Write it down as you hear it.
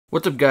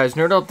What's up guys,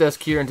 Nerd Help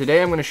Desk here, and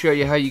today I'm going to show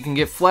you how you can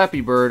get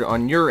Flappy Bird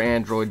on your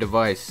Android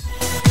device.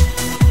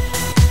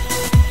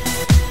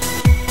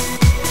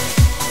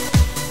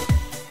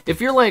 If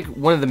you're like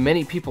one of the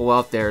many people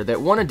out there that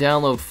want to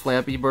download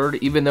Flappy Bird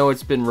even though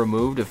it's been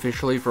removed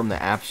officially from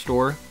the App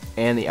Store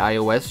and the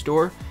iOS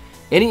Store,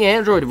 any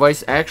Android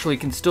device actually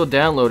can still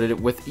download it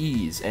with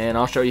ease, and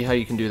I'll show you how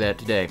you can do that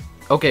today.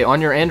 Okay,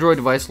 on your Android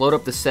device, load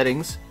up the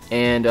settings,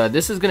 and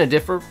this is going to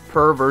differ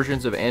per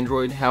versions of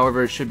Android,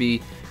 however it should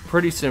be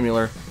pretty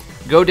similar.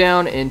 Go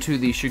down into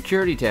the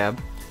security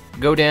tab,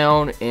 go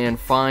down and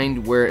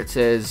find where it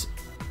says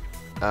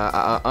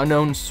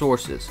unknown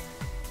sources.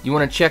 You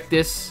want to check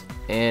this,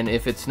 and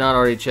if it's not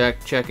already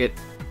checked, check it,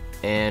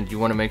 and you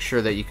want to make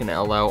sure that you can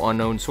allow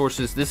unknown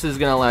sources. This is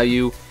going to allow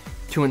you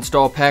to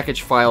install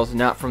package files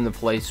not from the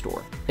Play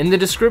Store. In the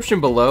description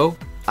below,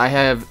 I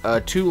have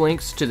 2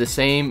 links to the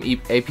same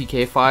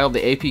APK file.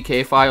 The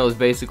APK file is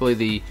basically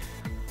the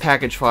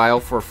package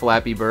file for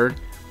Flappy Bird.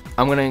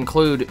 I'm going to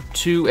include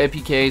 2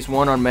 APKs,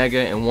 one on Mega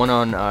and one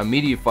on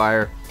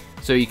Mediafire,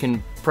 so you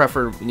can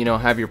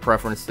have your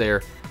preference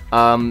there.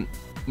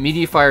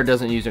 Mediafire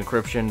doesn't use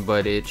encryption,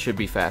 but it should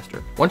be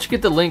faster. Once you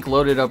get the link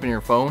loaded up in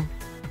your phone,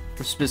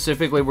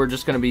 specifically we're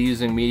just going to be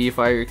using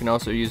Mediafire. You can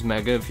also use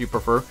Mega if you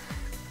prefer.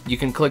 You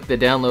can click the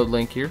download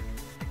link here.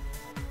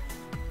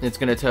 It's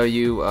going to tell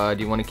you,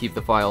 do you want to keep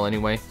the file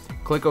anyway?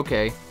 Click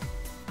OK.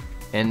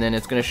 And then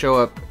it's going to show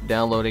up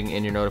downloading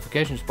in your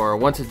notifications bar.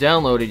 Once it's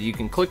downloaded, you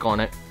can click on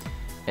it,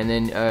 and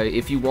then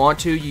if you want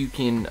to, you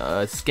can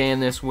scan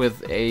this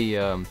with a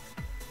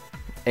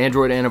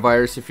Android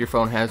antivirus if your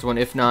phone has one.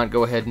 If not,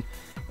 go ahead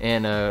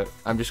and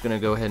I'm just going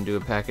to go ahead and do a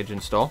package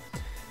install.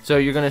 So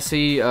you're going to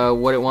see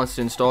what it wants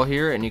to install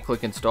here, and you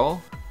click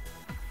install.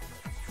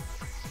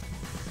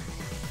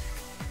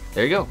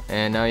 There you go,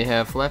 and now you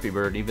have Flappy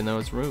Bird even though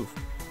it's removed.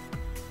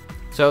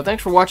 So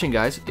thanks for watching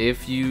guys.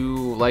 If you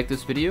like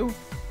this video,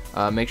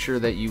 make sure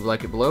that you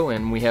like it below,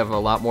 and we have a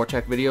lot more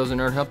tech videos in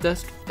Nerd Help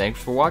Desk.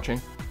 Thanks for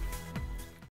watching.